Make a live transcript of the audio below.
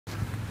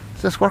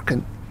Is this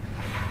working?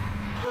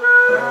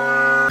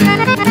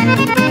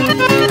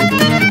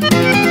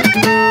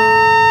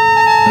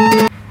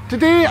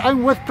 Today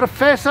I'm with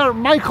Professor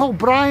Michael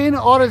Bryan,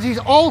 or as he's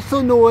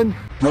also known,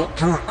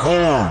 Dr.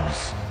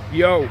 Chords.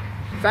 Yo,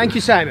 thank you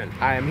Simon.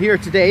 I am here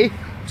today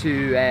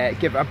to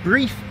give a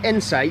brief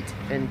insight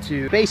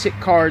into basic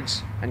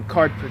chords and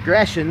chord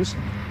progressions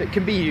that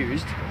can be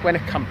used when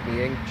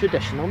accompanying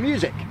traditional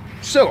music.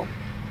 So,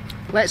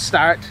 let's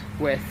start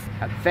with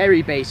a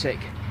very basic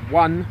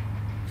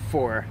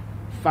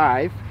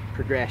 1-4-5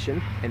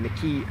 progression in the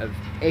key of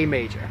A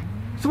major.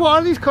 So what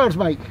are these chords,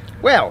 Mike?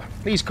 Well,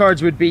 these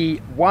chords would be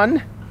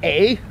 1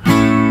 A,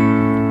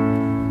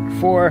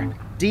 4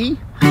 D,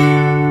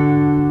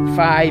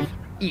 5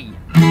 E,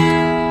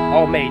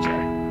 all major.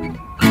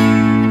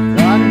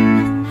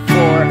 1,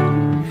 4,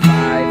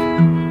 5,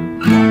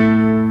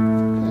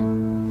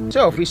 1.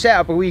 So if we set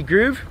up a wee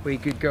groove, we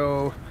could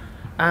go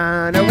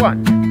and a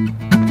 1,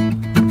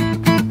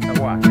 a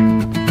 1,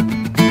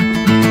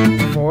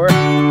 4,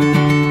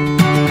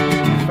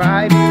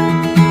 5,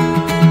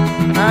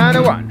 and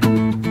a 1.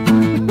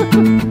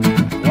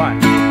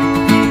 1,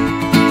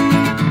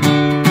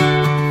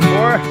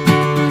 4,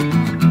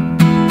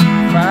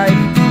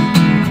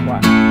 5,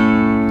 1.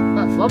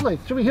 That's lovely.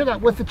 Should we hear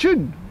that with the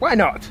tune? Why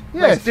not?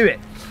 Yes. Let's do it.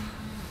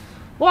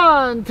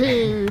 1,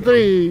 2,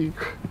 3.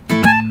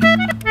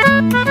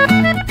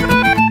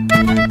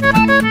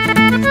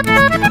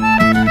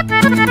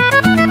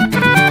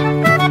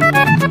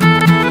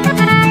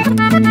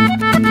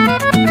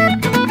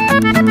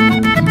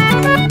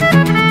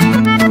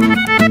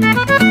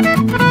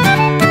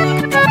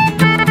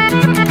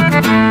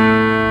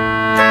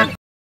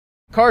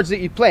 Chords that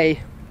you play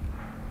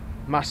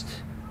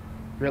must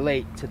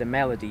relate to the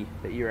melody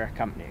that you're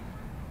accompanying.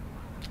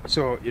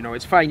 So, you know,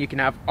 it's fine, you can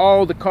have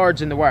all the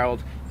chords in the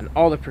world and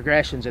all the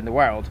progressions in the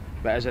world,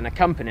 but as an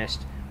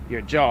accompanist,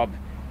 your job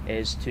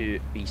is to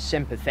be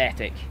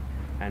sympathetic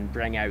and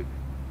bring out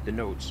the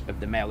notes of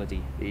the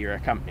melody that you're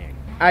accompanying.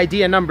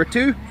 Idea number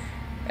 2,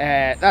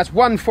 that's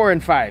 1, 4,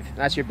 and 5.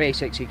 That's your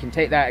basics. You can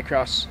take that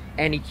across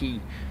any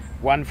key.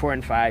 1, 4,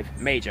 and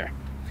 5, major.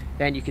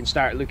 Then you can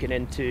start looking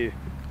into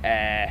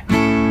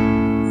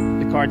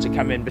the chords that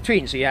come in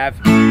between. So you have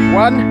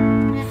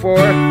 1,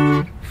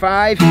 4,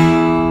 5,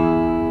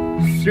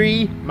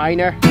 3,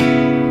 minor,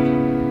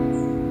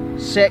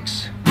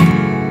 6,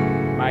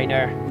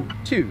 minor,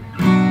 2,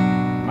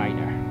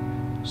 minor.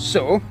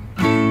 So,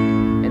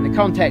 in the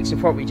context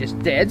of what we just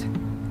did,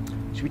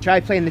 should we try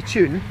playing the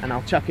tune and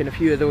I'll chuck in a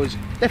few of those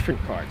different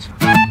chords.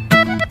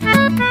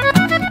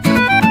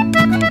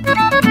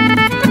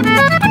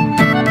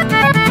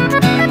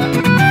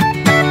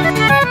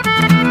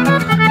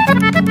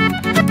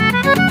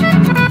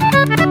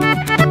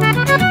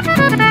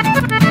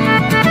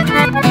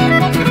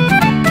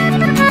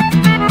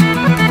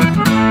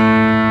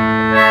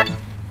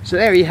 So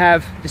there you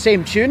have the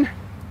same tune,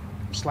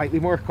 slightly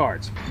more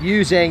chords.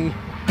 Using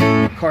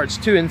chords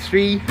 2 and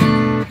 3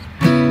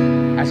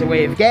 as a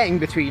way of getting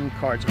between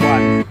chords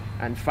 1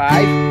 and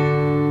 5,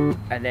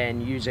 and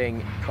then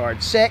using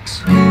chord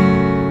 6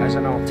 as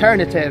an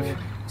alternative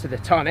to the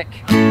tonic,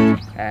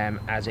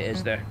 as it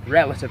is the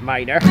relative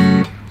minor,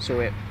 so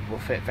it will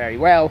fit very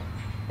well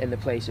in the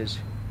places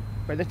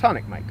where the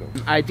tonic might go.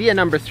 Idea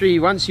number 3,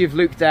 once you've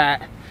looked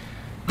at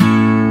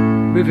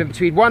moving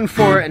between 1,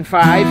 4 and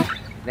 5,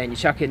 then you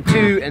chuck in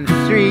 2 and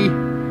 3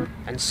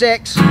 and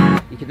 6.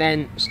 You can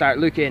then start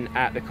looking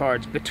at the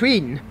chords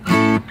between.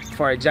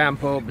 For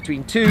example,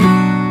 between 2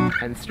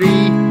 and 3,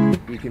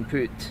 you can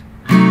put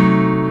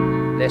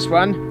this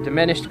one,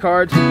 diminished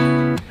chord,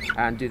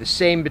 and do the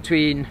same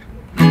between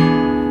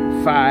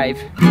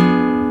 5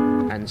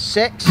 and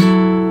 6,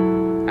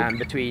 and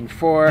between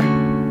 4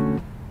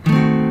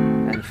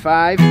 and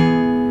 5,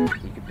 you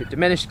can put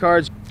diminished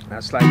chords.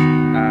 That's like,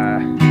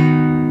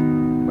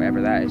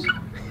 whatever that is.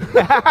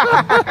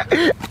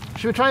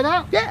 Should we try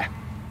that? Yeah.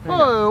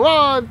 Oh,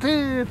 1,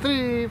 2,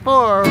 3,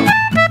 4.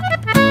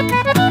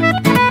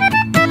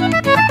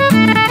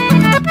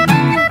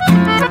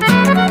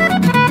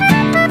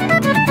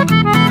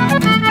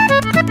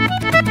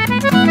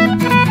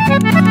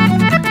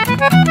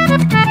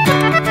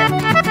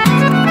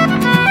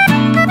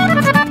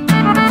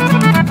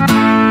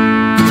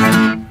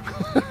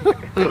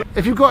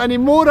 If you've got any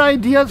more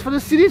ideas for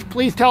this series,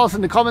 please tell us in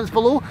the comments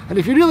below. And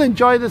if you really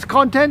enjoy this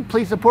content,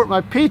 please support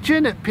my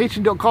Patreon at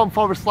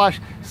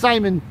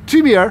patreon.com/Simon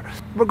Thoumire.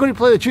 We're going to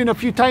play the tune a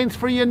few times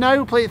for you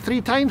now. Play it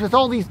 3 times with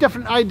all these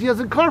different ideas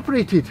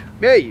incorporated.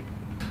 Hey.